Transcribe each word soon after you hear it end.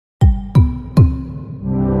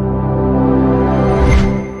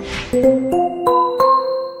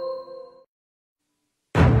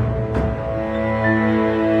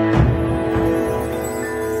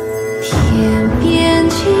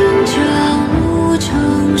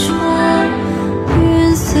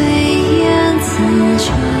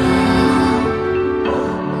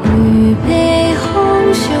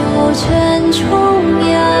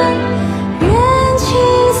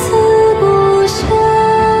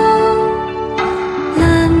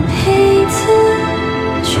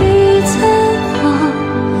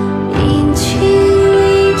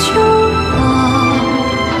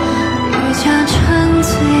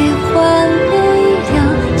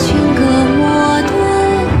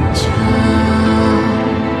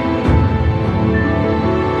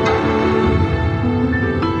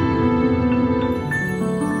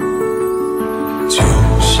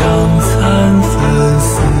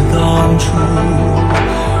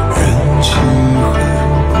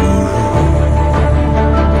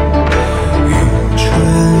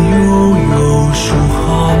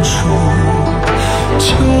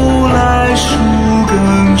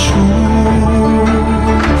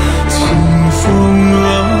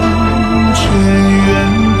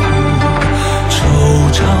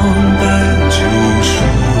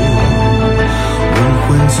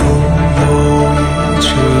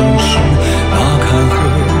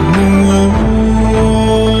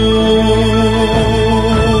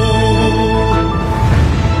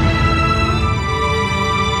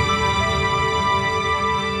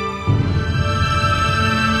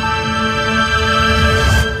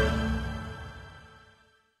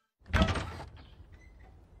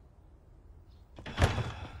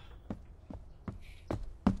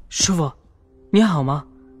师傅，您好吗？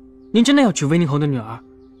您真的要娶威宁侯的女儿？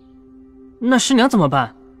那师娘怎么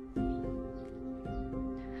办？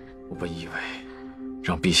我本以为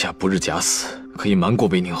让陛下不日假死可以瞒过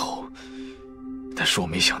威宁侯，但是我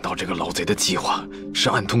没想到这个老贼的计划是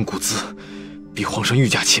暗通古资，逼皇上御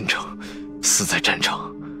驾亲征，死在战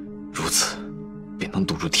场，如此便能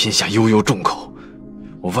堵住天下悠悠众口。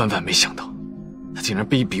我万万没想到，他竟然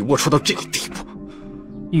卑鄙龌龊到这个地步。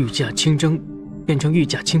御驾亲征变成御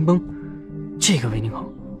驾亲崩，这个威宁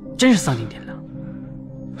侯真是丧尽天良。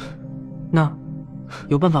那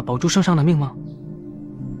有办法保住圣上的命吗？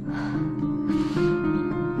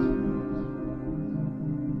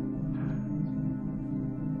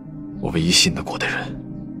我唯一信得过的人，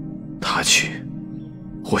他去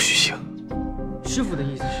或许行。师父的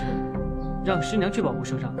意思是让师娘去保护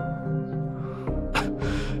圣上，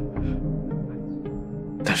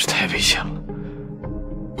但是太危险了，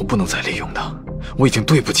我不能再利用他，我已经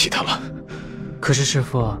对不起他了。可是师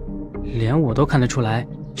父，连我都看得出来，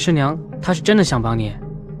师娘她是真的想帮你。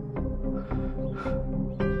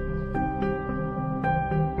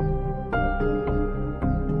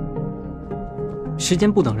时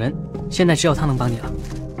间不等人，现在只有他能帮你了，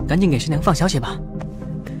赶紧给师娘放消息吧。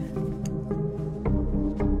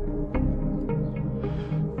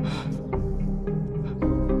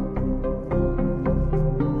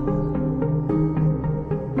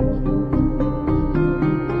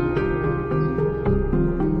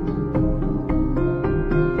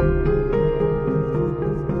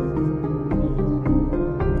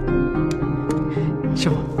师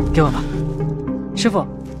傅，给我吧。师傅，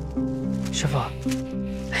师傅，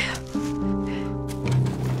哎呀！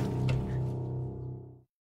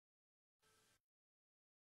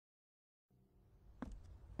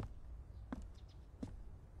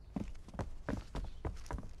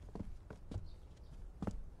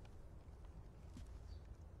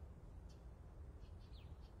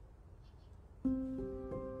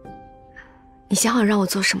你想好让我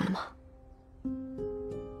做什么了吗？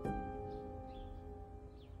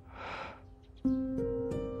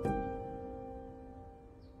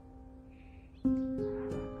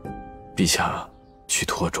陛下去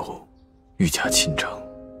沱州御驾亲征，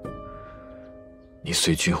你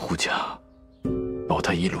随军护驾，保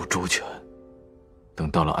他一路周全。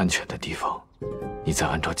等到了安全的地方，你再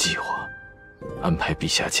按照计划安排陛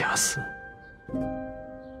下假死，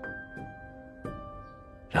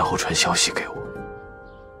然后传消息给我。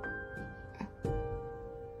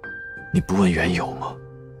你不问缘由吗？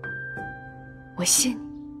我信。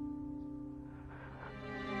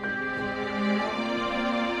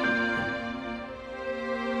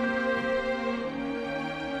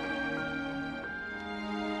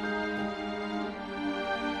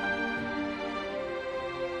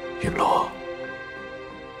陨落，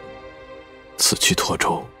此去沱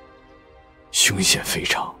州，凶险非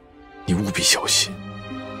常，你务必小心。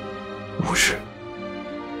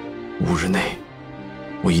5日内，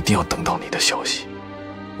我一定要等到你的消息。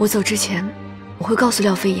我走之前，我会告诉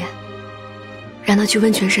廖飞燕，让他去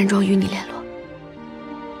温泉山庄与你联络。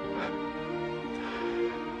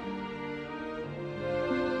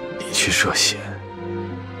你去涉险，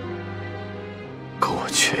可我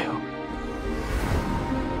却要。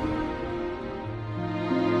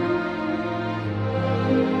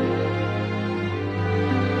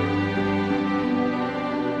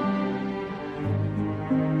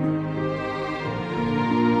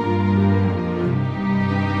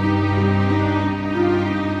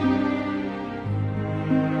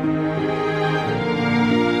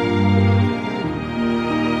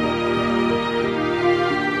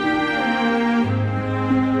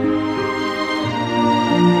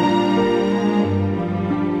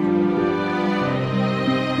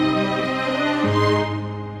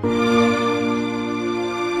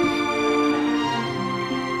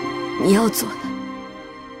你要做的，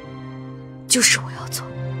就是我要做。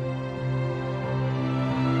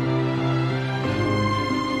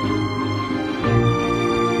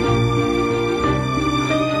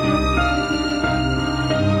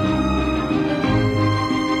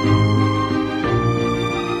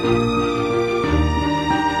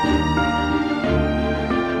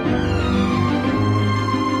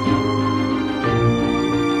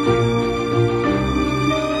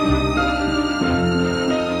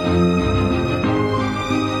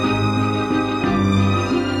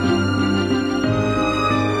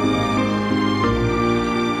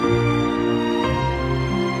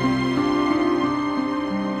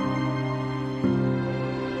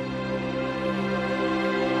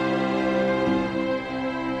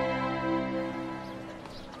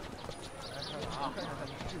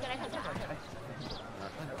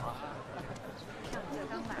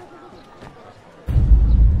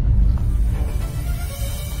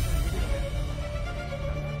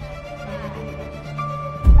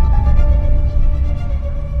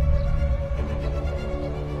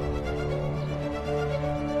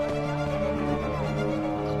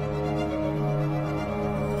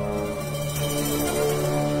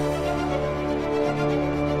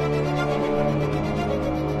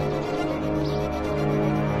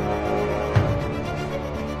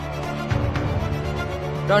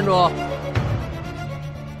站住！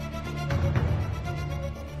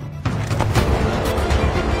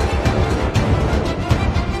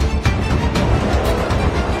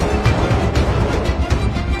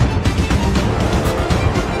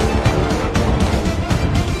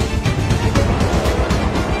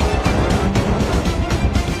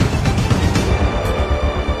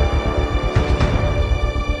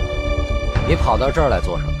你跑到这儿来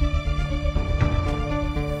做什么？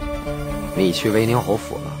你去威宁侯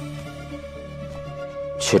府了，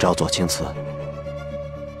去找左卿辞。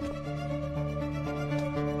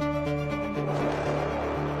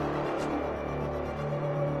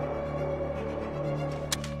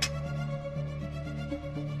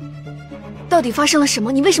到底发生了什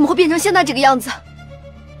么？你为什么会变成现在这个样子？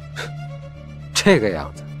这个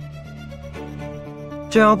样子，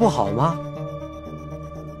这样不好吗？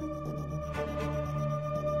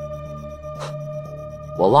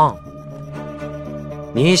我忘了，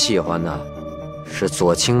你喜欢的是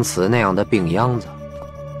左卿辞那样的病秧子。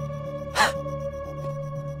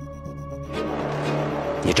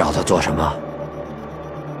你找他做什么？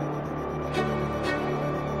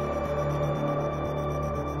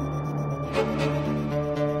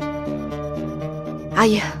阿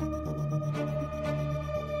爷，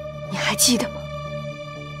你还记得吗？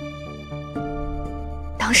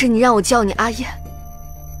当时你让我叫你阿爷。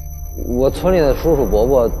我村里的叔叔伯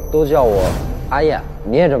伯都叫我阿燕，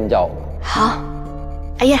你也这么叫我。好，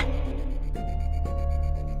阿燕。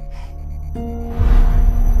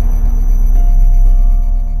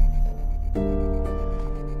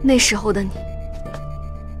那时候的你，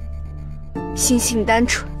心性单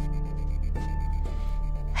纯，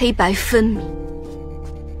黑白分明，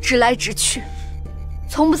直来直去，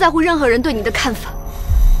从不在乎任何人对你的看法。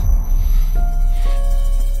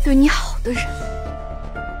对你好的人，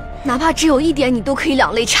哪怕只有一点，你都可以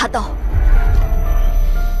两肋插刀。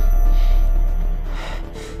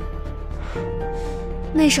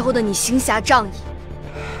那时候的你行侠仗义，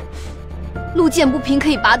路见不平可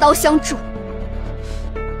以拔刀相助。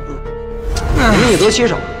你得欺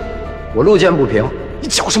什么？我路见不平，你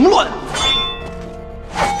搅什么乱？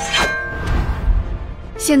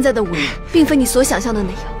现在的武林并非你所想象的那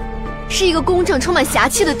样，是一个公正、充满侠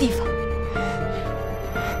气的地方。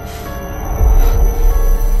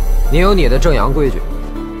你有你的正阳规矩，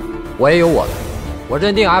我也有我的。我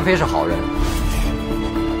认定阿飞是好人。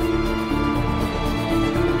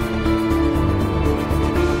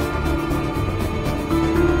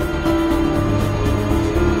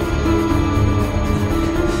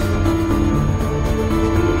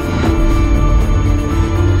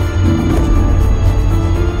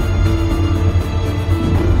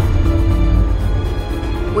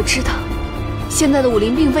我知道，现在的武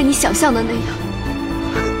林并非你想象的那样。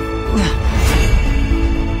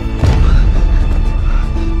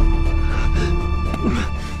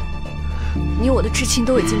你我的至亲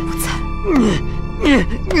都已经不在。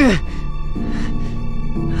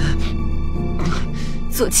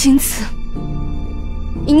左卿辞、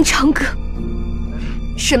殷长阁、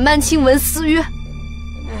沈曼清、文思约，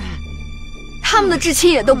他们的至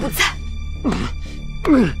亲也都不在。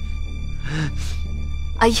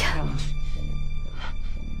阿燕，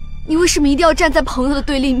你为什么一定要站在朋友的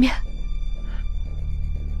对立面？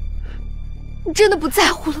你真的不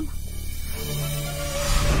在乎了吗？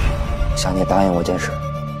向你答应我件事，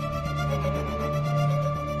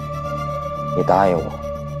你答应我，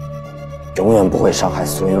永远不会伤害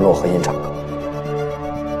苏云落和殷长阁。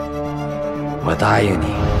我答应你。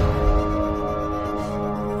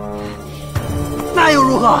那又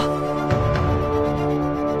如何？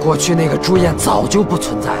过去那个朱燕早就不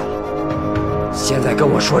存在了，现在跟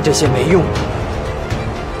我说这些没用的。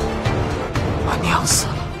我娘死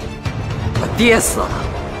了，我爹死了，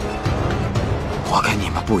我跟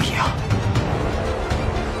你们不一样。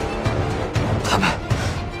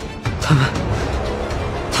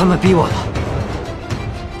他们逼我的，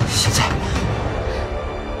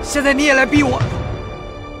现在你也来逼我，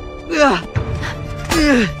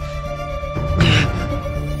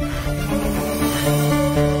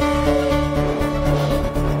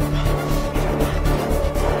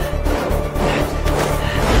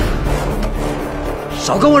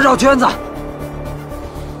少跟我绕圈子！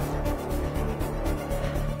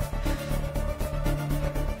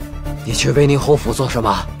你去威宁侯府做什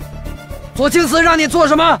么？左卿辞让你做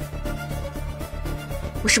什么？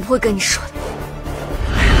我是不会跟你说的。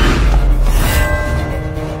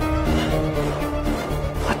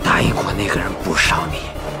我答应过那个人不伤你，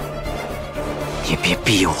你别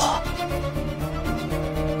逼我。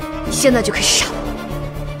你现在就可以杀我。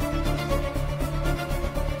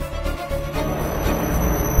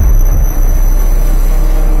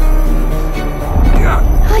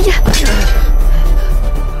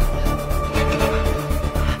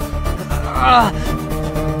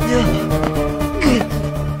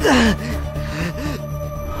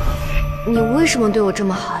你为什么对我这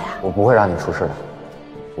么好呀？我不会让你出事的，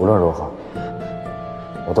无论如何，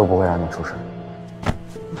我都不会让你出事。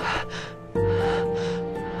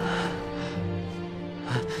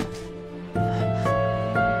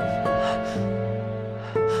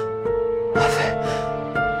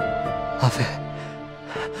阿飞，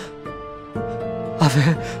阿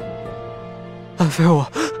飞，阿飞，我。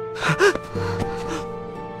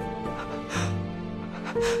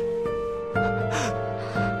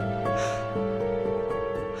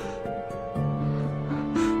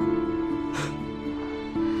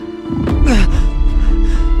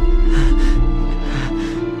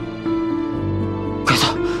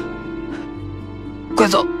快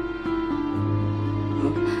走！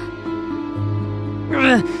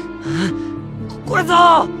快走！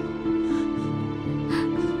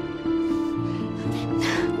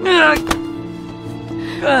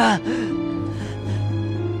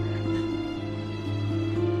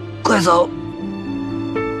快走！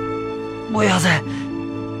不要再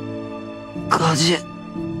靠近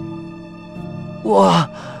我！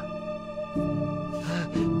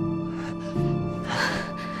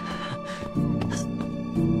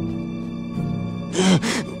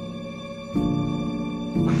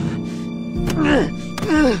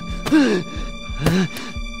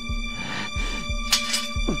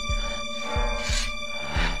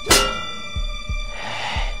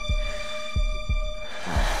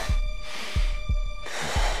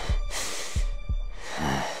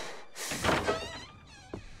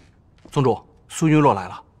宗主，苏云落来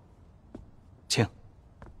了，请。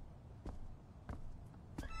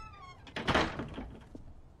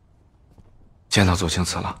见到左卿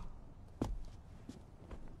辞了。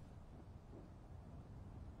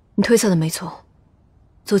你推测的没错，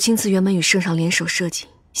左卿辞原本与圣上联手设计，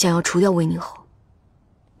想要除掉威宁侯，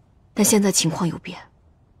但现在情况有变，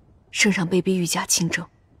圣上被逼御驾亲征，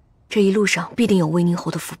这一路上必定有威宁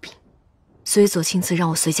侯的伏笔，所以左卿辞让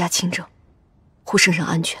我随驾亲征，护圣上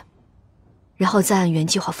安全。然后再按原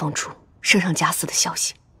计划放出圣上假死的消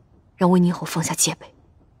息，让威宁侯放下戒备。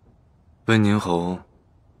威宁侯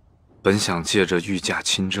本想借着御驾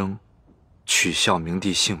亲征，取孝明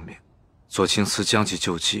帝性命，左卿辞将计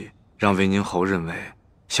就计，让威宁侯认为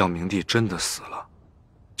孝明帝真的死了，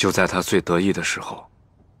就在他最得意的时候，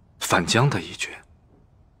反将他一军。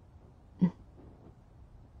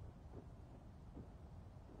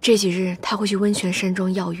这几日他会去温泉山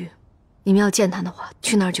庄药浴，你们要见他的话，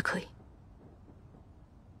去那儿就可以。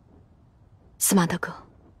司马大哥，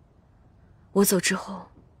我走之后，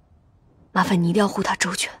麻烦你一定要护他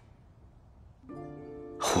周全。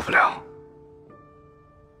护不了，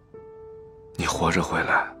你活着回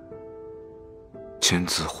来，亲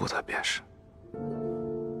自护他便是。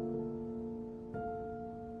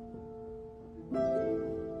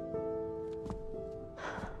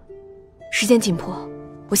时间紧迫，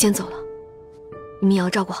我先走了，你们也要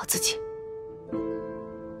照顾好自己。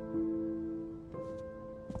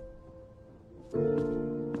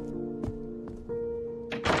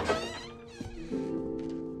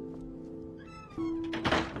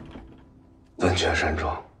温泉山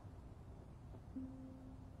庄，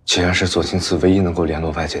既然是左卿辞唯一能够联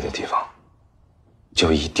络外界的地方，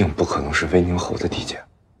就一定不可能是威宁侯的地界。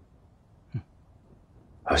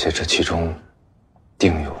而且这其中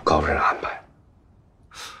定有高人安排。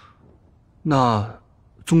那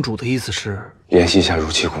宗主的意思是？联系一下如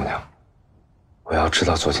期姑娘，我要知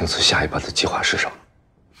道左卿辞下一步的计划是什么。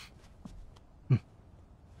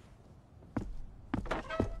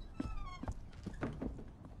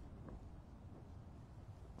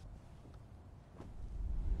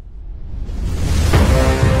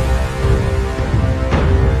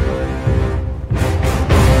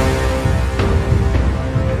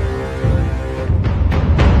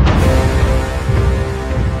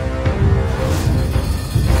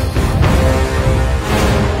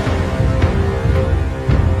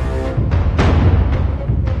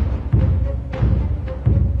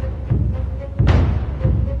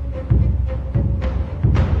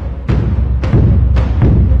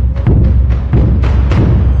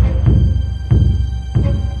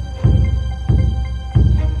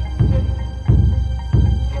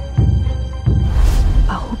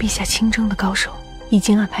陛下亲征的高手已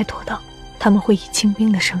经安排妥当，他们会以亲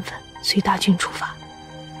兵的身份随大军出发。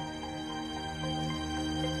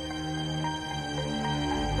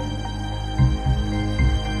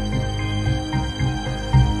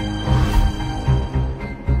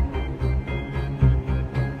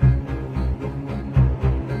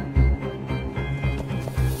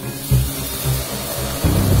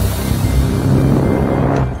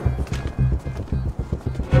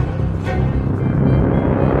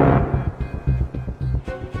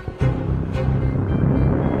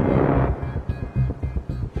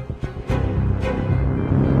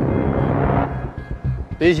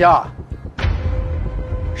陛下，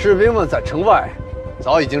士兵们在城外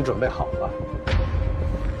早已经准备好了，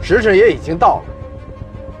时辰也已经到了。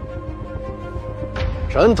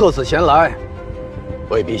臣特此前来，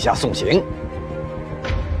为陛下送行。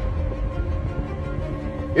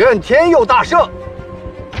愿天佑大圣，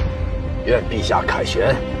愿陛下凯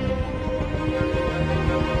旋。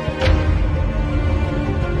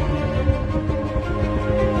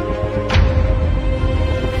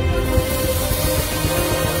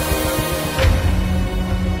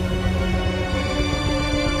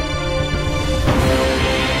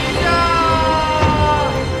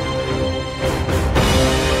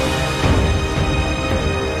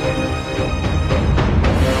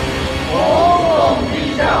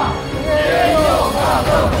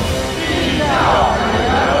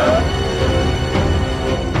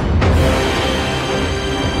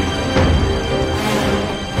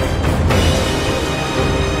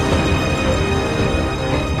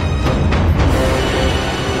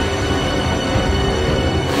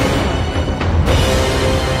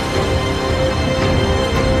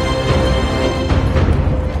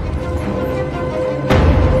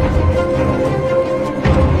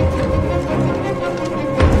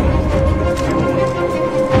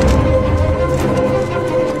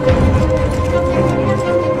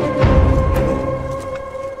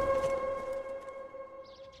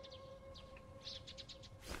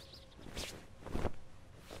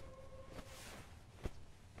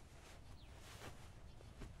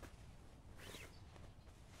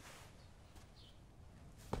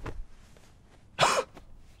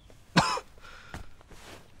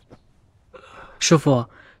师父，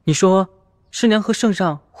你说师娘和圣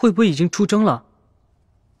上会不会已经出征了？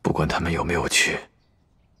不管他们有没有去，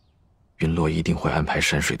云洛一定会安排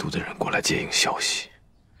山水渡的人过来接应消息。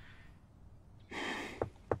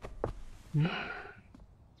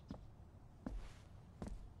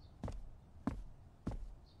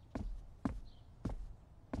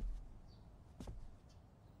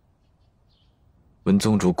文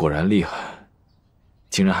宗主果然厉害，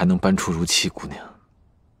竟然还能搬出如期姑娘。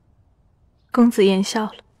公子言笑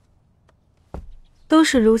了，都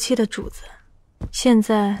是如期的主子，现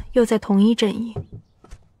在又在同一阵营，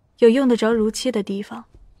有用得着如期的地方，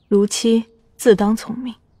如期自当从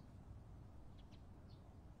命。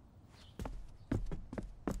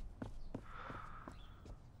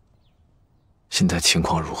现在情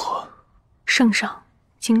况如何？圣上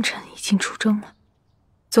京城已经出征了，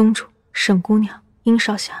宗主、沈姑娘、殷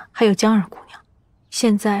少侠还有江儿姑娘，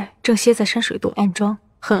现在正歇在山水渡暗桩，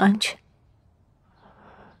很安全。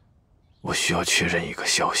我需要确认一个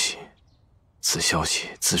消息，此消息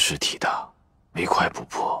兹事体大，唯快不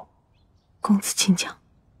破。公子请讲。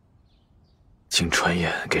请传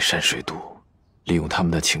言给山水渡，利用他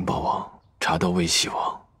们的情报网查到魏西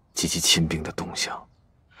王及其亲兵的动向。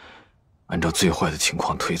按照最坏的情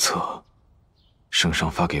况推测，圣上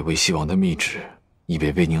发给魏西王的密旨已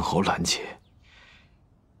被魏宁侯拦截。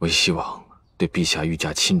魏西王对陛下御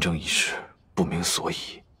驾亲征一事不明所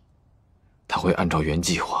以，他会按照原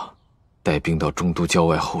计划带兵到中都郊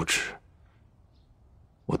外候旨。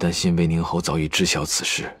我担心魏宁侯早已知晓此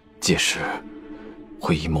事，届时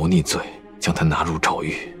会以谋逆罪将他拿入诏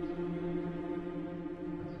狱。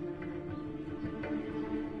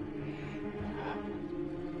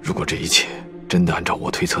如果这一切真的按照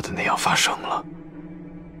我推测的那样发生了，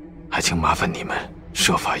还请麻烦你们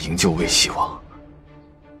设法营救魏西王。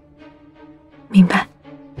明白，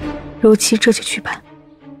如期这就去办。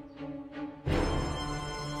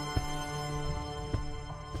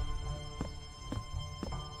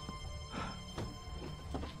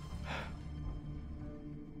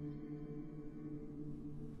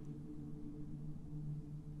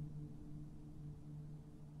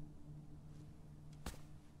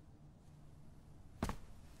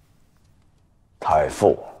太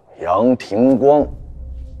傅杨廷光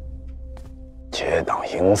结党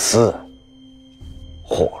营私，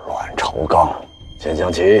祸乱朝纲，先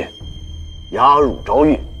将其押入诏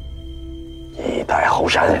狱，以待候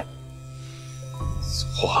审。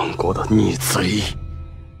皇国的逆贼，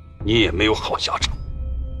你也没有好下场。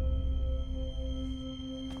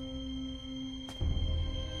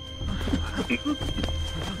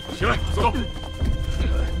起来，走，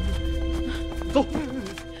走，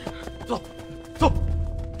走，走。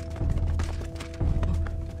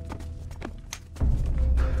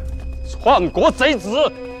篡国贼子，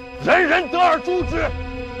人人得而诛之。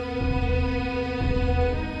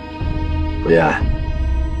不言，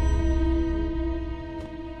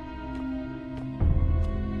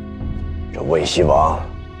这魏西王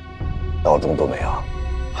到中都没有？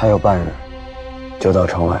还有半日，就到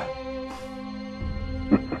城外。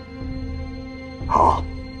好。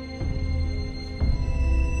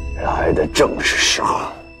来的正是时候。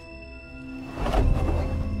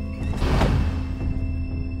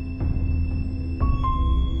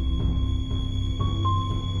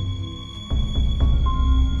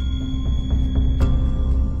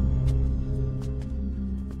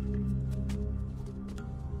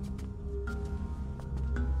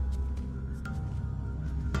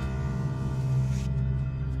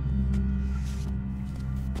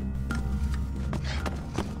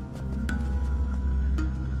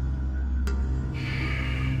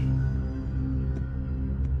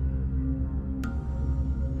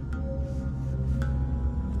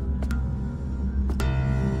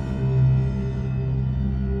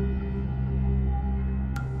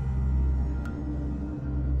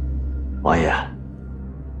王爷，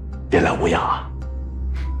别来无恙啊！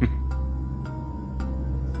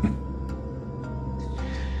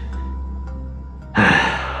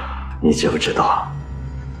哎，你知不知道，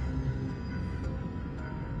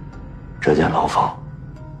这间牢房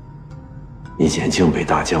以前靖北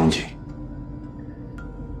大将军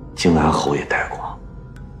靖安侯也待过，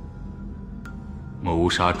谋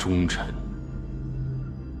杀忠臣，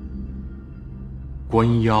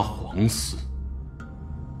关押皇嗣。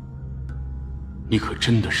你可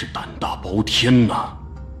真的是胆大包天呐！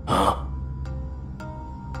啊！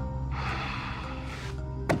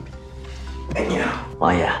哎你啊，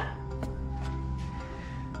王爷，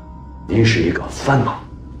您是一个藩王，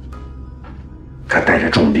他带着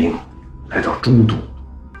重兵来到中都，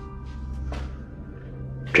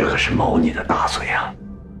这可是谋你的大罪啊！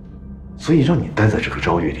所以让你待在这个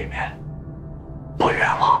诏狱里面，不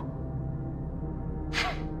冤枉。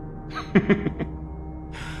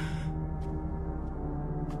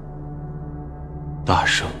大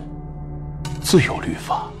圣自有律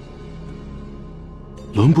法，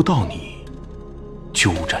轮不到你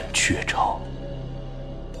鸠占鹊巢，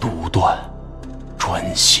独断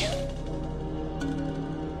专行。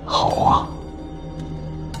好啊，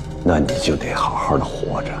那你就得好好的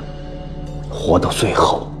活着，活到最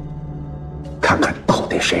后，看看到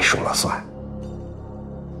底谁说了算。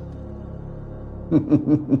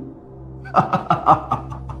哈哈哈哈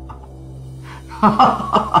哈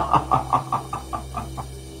哈！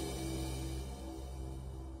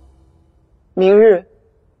明日，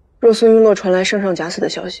若苏云落传来圣上假死的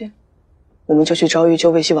消息，我们就去诏狱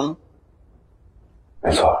救魏西王。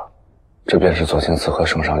没错，这便是左卿辞和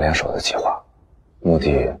圣上联手的计划，目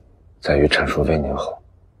的在于铲除魏宁侯。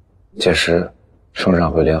届时，圣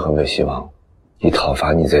上会联合魏西王，以讨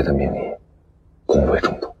伐逆贼的名义，攻魏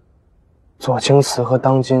中都。左卿辞和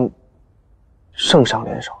当今圣上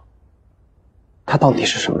联手，他到底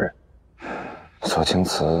是什么人？左卿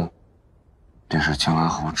辞便是靖安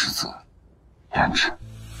侯之子胭脂。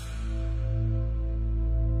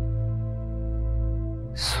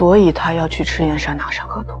所以他要去赤焰山拿山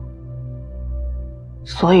河图，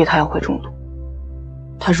所以他要回中都。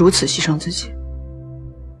他如此牺牲自己，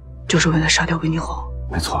就是为了杀掉魏宁侯。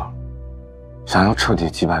没错，想要彻底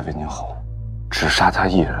击败魏宁侯，只杀他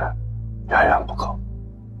一人远远不够，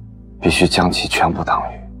必须将其全部党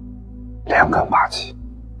羽连根拔起。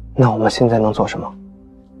那我们现在能做什么？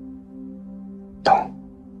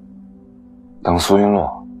等苏云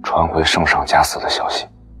落传回圣上假死的消息，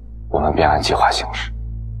我们便按计划行事。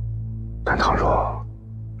但倘若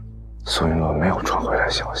苏云落没有传回来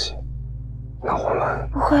消息，那我们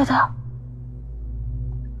不会的，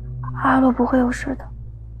阿洛不会有事的，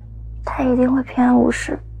他一定会平安无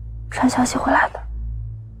事传消息回来的。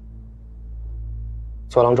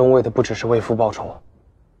左郎中为的不只是为父报仇，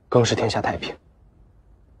更是天下太平。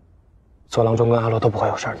左郎中跟阿洛都不会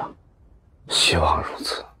有事的。希望如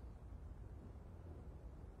此。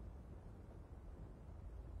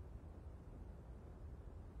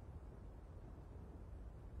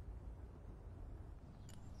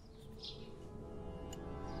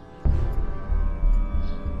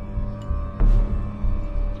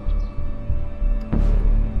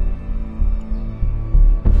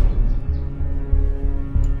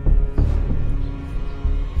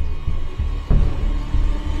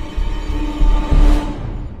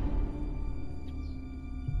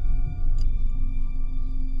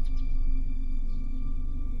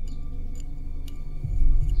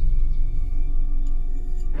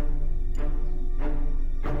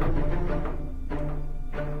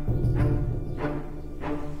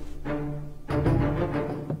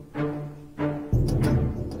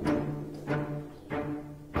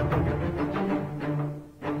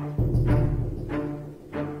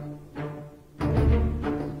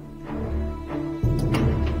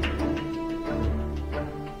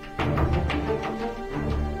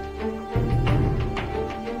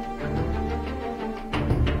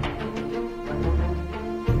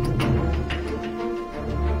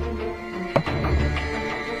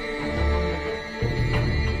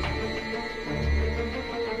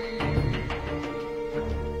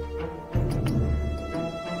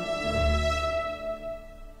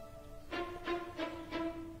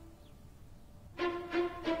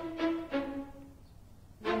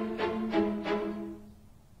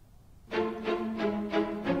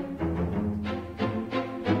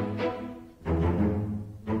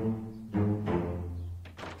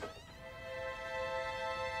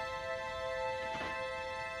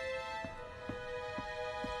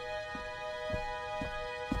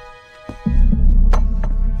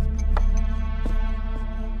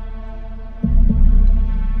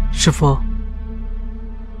师父，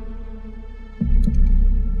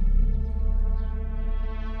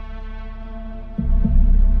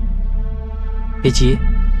别急，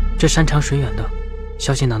这山长水远的，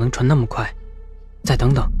消息哪能传那么快？再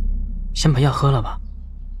等等，先把药喝了吧。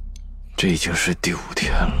这已经是第5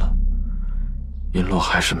天了，银洛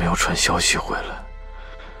还是没有传消息回来，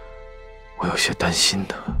我有些担心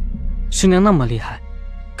他。师娘那么厉害，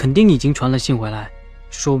肯定已经传了信回来，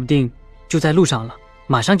说不定就在路上了，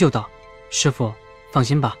马上就到。师父，放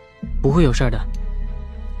心吧，不会有事的。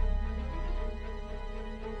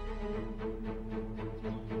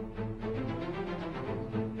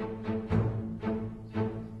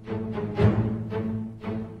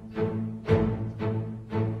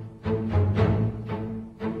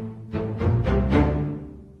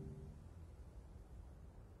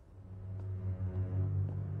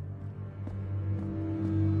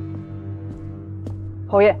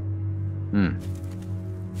侯爷，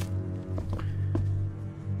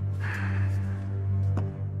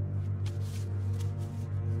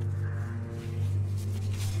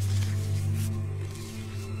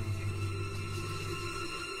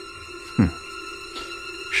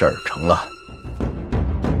事儿成了，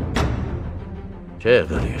这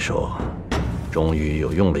个礼数终于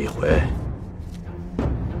有用了一回。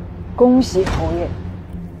恭喜侯爷。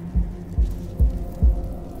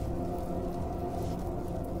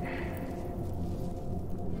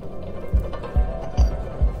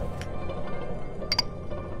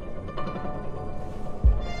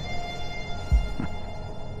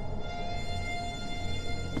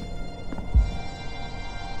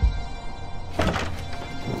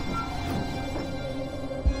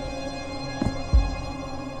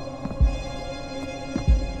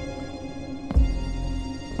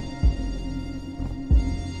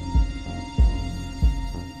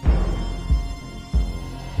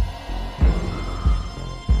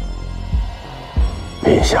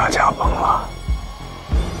陛下驾崩了，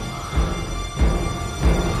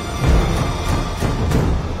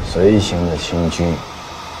随行的清军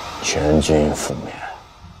全军覆灭。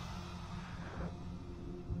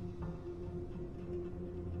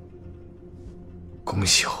恭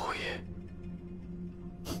喜侯爷！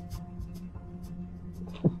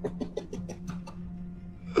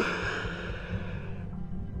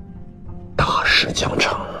大事将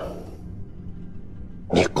成，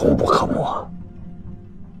你功不可没。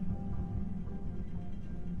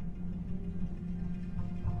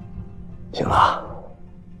行了，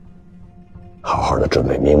好好的准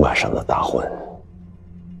备明晚上的大婚。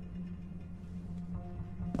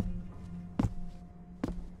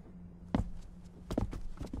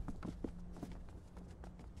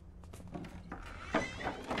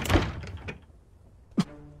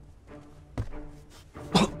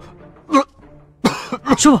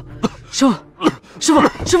师傅，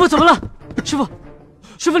师傅怎么了？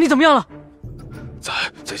师傅你怎么样了？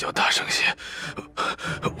再叫大声些，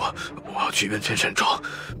我要去温泉山庄，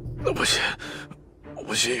不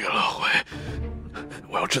信陨了回，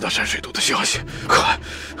我要知道山水渡的消息，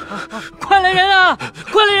快来人啊！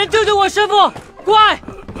快来人救救我师傅！快！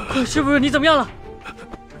师傅你怎么样了？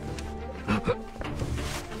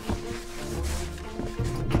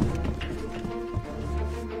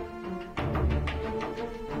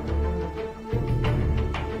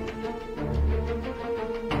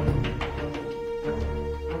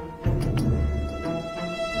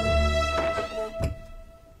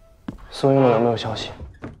苏云洛有没有消息？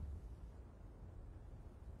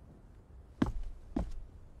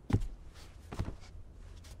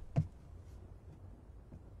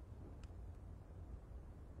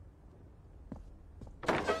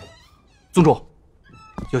宗主，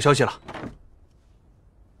有消息了。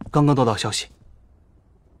刚刚得到消息，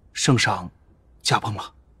圣上驾崩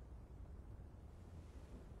了。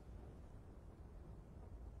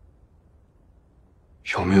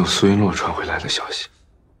有没有苏云洛传回来的消息？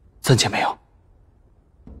暂且没有。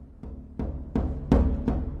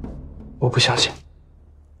我不相信，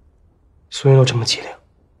苏云洛这么机灵，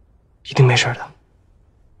一定没事的。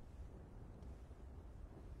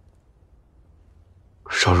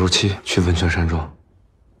少如期去温泉山庄。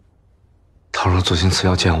倘若左卿辞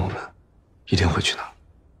要见我们，一定会去那儿。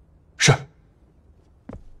是。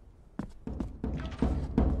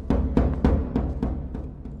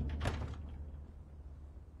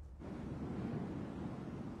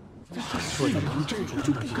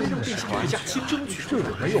这下亲争取，这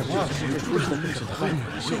没有啊！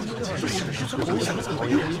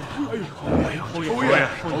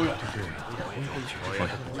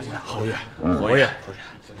侯爷，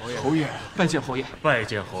拜见侯爷，拜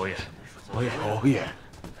见侯爷，侯爷，侯爷，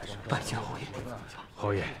拜见侯爷，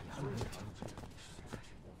侯爷。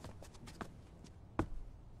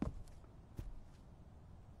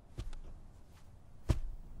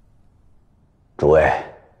诸位，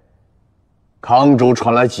康州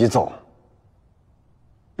传来急奏，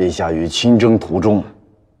陛下于亲征途中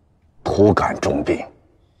突感重病，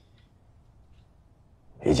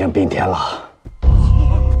已经病天了。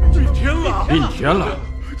病天了！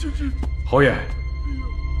侯爷，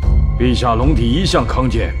陛下龙体一向康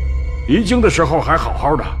健，离京的时候还好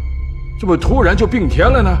好的，怎么突然就病天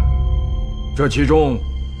了呢？这其中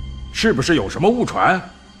是不是有什么误传？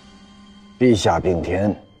陛下病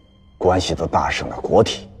天，关系到大圣的国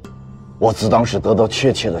体，我自当是得到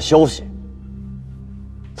确切的消息，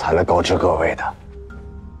才来告知各位的。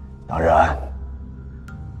当然，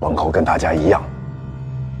本侯跟大家一样，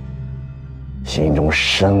心中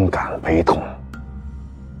深感悲痛，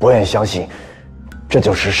不愿相信这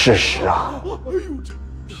就是事实啊！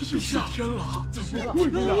陛下天了，怎么会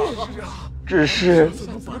呀？只是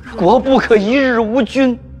国不可一日无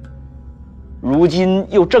君，如今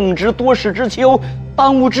又正值多事之秋，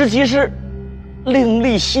当务之急是另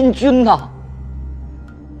立新君呐。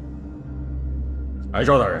哀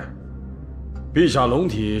昭大人，陛下龙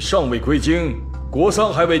体尚未归京，国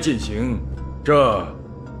丧还未进行，这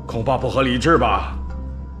恐怕不合礼制吧？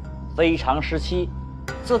非常时期，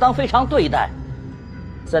自当非常对待，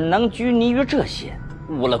怎能拘泥于这些，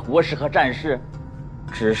误了国事和战事？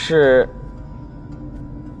只是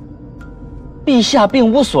陛下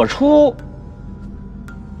并无所出。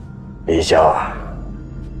陛下，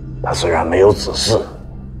他虽然没有子嗣，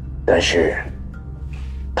但是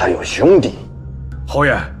他有兄弟。侯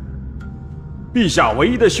爷，陛下唯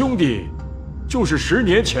一的兄弟，就是10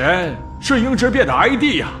年前顺应之变的哀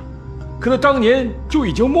帝呀，可他当年就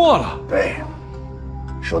已经没了。对，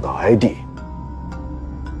说到哀帝，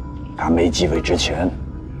他没继位之前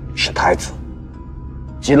是太子，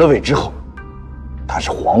继了位之后，他是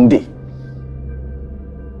皇帝，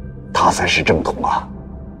他才是正统啊。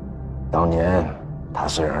当年他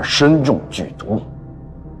虽然身中剧毒，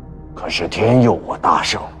可是天佑我大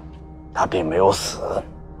圣，他并没有死，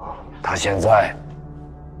他现在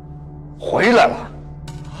回来了。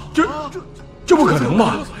这不可能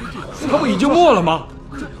吧？他不已经没了吗？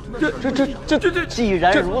这既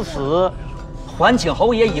然如此，还请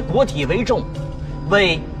侯爷以国体为重，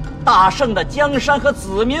为大圣的江山和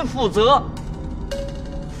子民负责，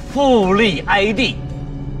复立哀帝。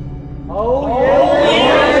侯爷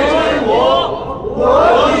治国，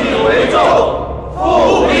国体为重，复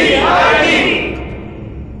立哀帝。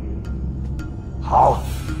好，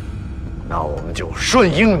那我们就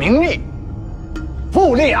顺应民意，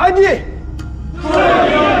复立哀帝。顺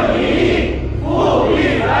应民意，复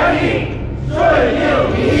立哀帝。顺应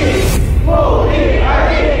民意，复立哀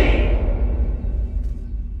帝。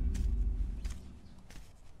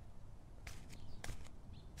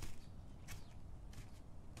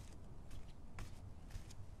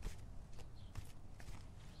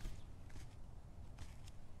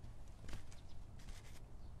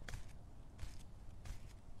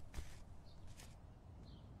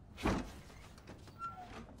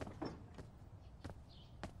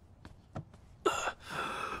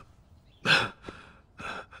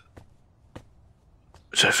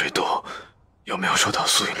沈水都有没有收到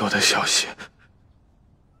苏云落的消息？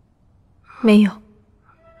没有。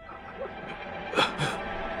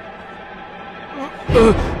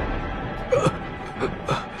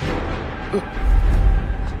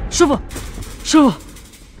师傅，师傅，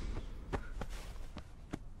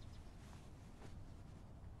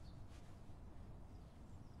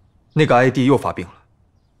那个哀帝又发病了，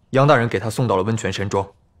杨大人给他送到了温泉山庄，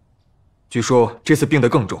据说这次病得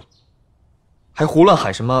更重。还胡乱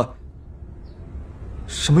喊什么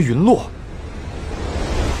云落。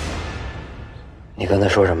你刚才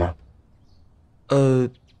说什么？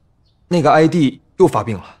那个哀帝又发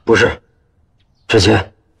病了。不是，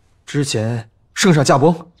之前圣上驾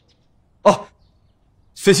崩。哦，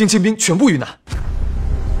随行亲兵全部遇难。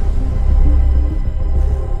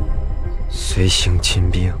随行亲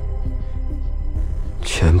兵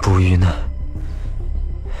全部遇难。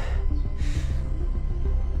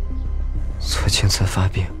左卿辞发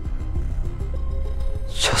病，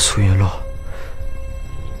叫苏云落。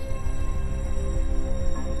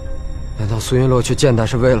难道苏云落去见他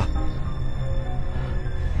是为了？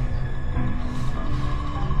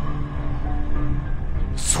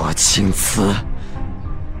左卿辞，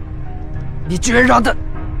你居然让他……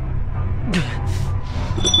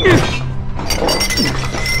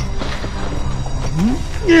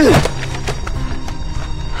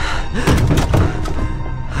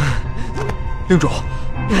令主，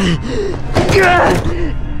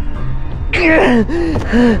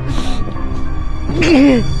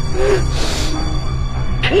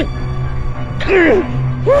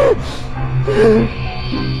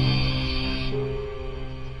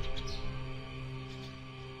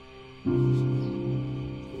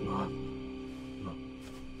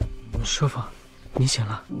叔父，你醒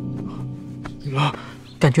了？云乐，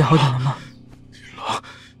感觉好点了吗？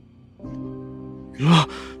云乐，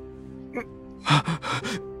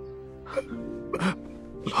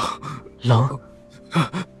冷。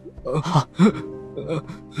好。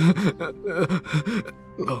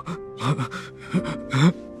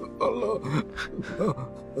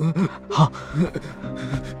好。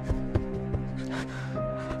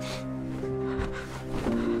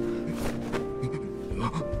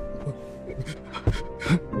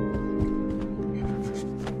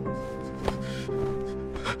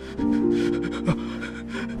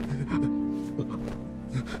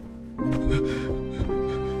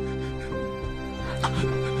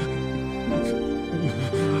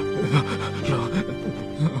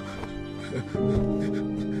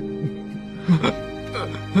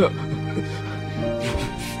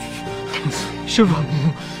师父，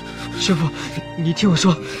师父，你听我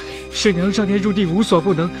说，师娘上天入地无所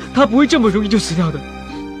不能，她不会这么容易就死掉的。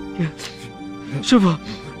师父，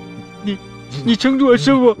你撑住了，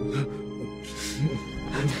师父。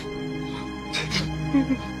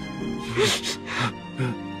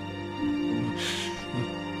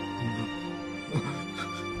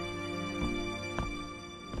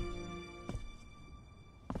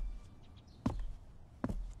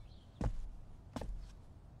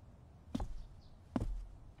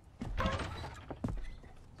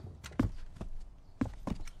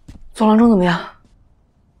走郎中怎么样？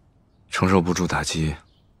承受不住打击，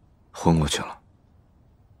昏过去了。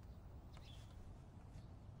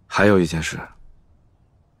还有一件事，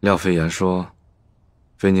廖飞言说，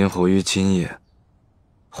魏宁侯于今夜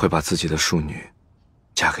会把自己的庶女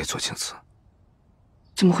嫁给左青辞。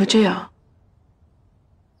怎么会这样？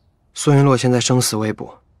苏云落现在生死未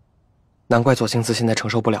卜，难怪左青辞现在承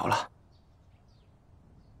受不了了。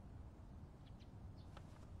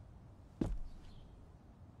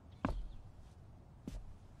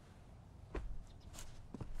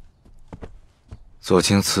左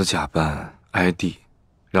青辞假扮哀帝，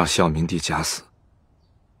让孝明帝假死，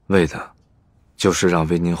为的就是让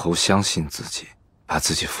魏宁侯相信自己，把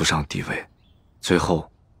自己扶上帝位，最后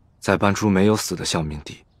再搬出没有死的孝明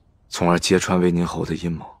帝，从而揭穿魏宁侯的阴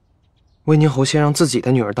谋。魏宁侯先让自己的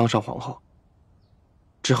女儿当上皇后，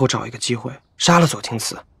之后找一个机会杀了左青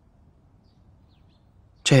辞，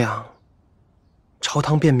这样朝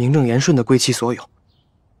堂便名正言顺地归其所有，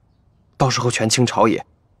到时候权倾朝野，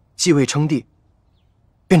继位称帝，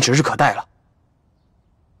便指日可待了。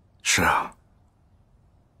是啊，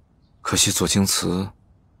可惜左青辞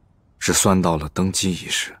只算到了登基仪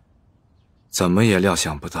式，怎么也料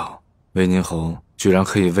想不到魏宁侯居然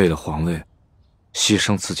可以为了皇位牺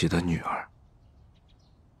牲自己的女儿。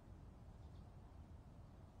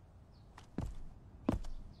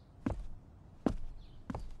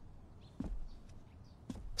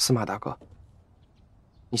司马大哥，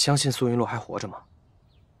你相信苏云洛还活着吗？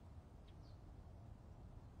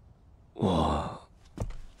我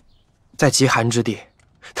在极寒之地，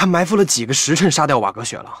他埋伏了几个时辰杀掉瓦格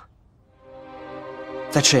雪狼。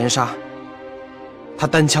在赤岩沙，他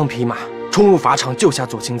单枪匹马冲入法场救下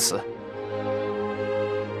左青辞。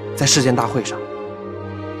在事件大会上，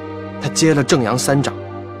他接了正阳3掌，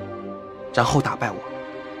然后打败我。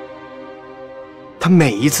他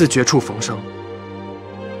每一次绝处逢生，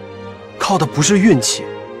靠的不是运气，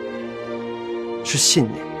是信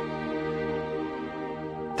念。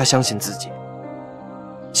他相信自己，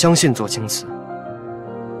相信左青辞，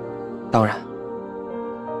当然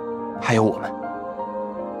还有我们。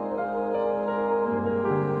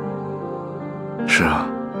是啊，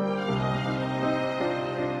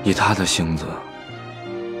以他的性子，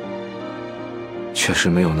确实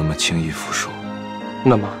没有那么轻易服输。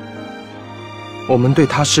那么，我们对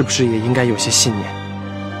他是不是也应该有些信念？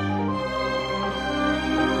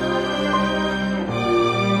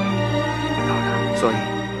所以，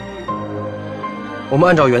我们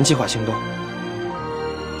按照原计划行动，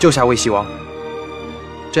救下魏西王，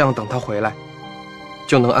这样等他回来，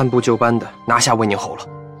就能按部就班地拿下魏宁侯了。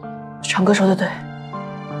长哥说的对，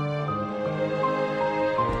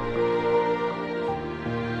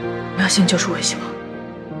我要先救出魏西王。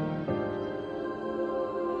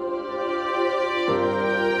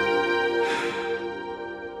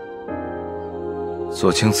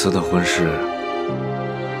左青辞的婚事，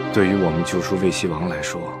对于我们救出魏西王来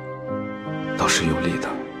说，倒是有利的。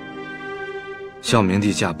孝明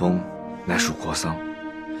帝驾崩，乃属国丧，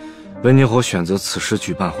魏宁侯选择此时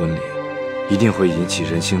举办婚礼，一定会引起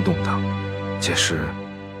人心动荡。届时，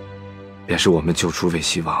便是我们救出魏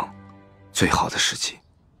西王最好的时机。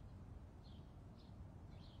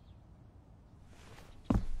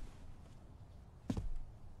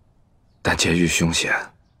但劫狱凶险，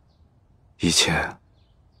一切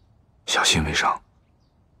小心为上。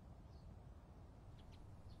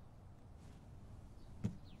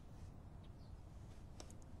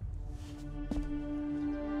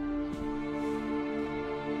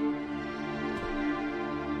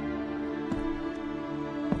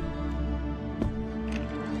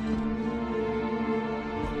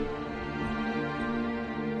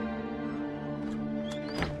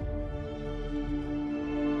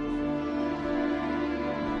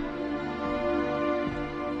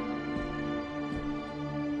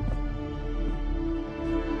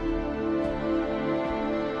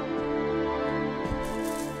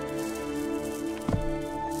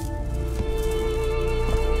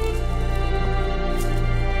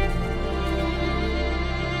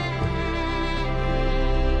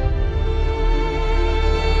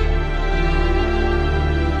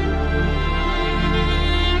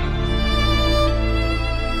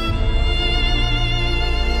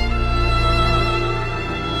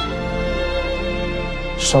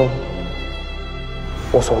生，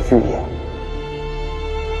我所欲也；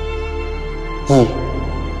义，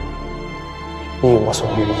亦我所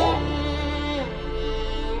欲也。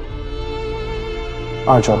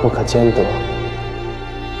二者不可兼得，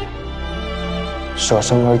舍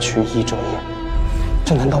生而取义者也。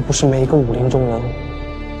这难道不是每一个武林中人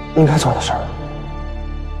应该做的事儿？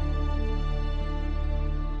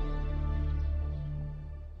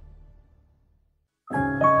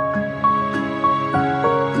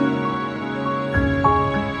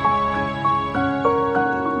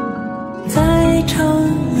再长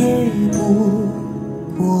夜不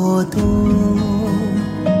过冬。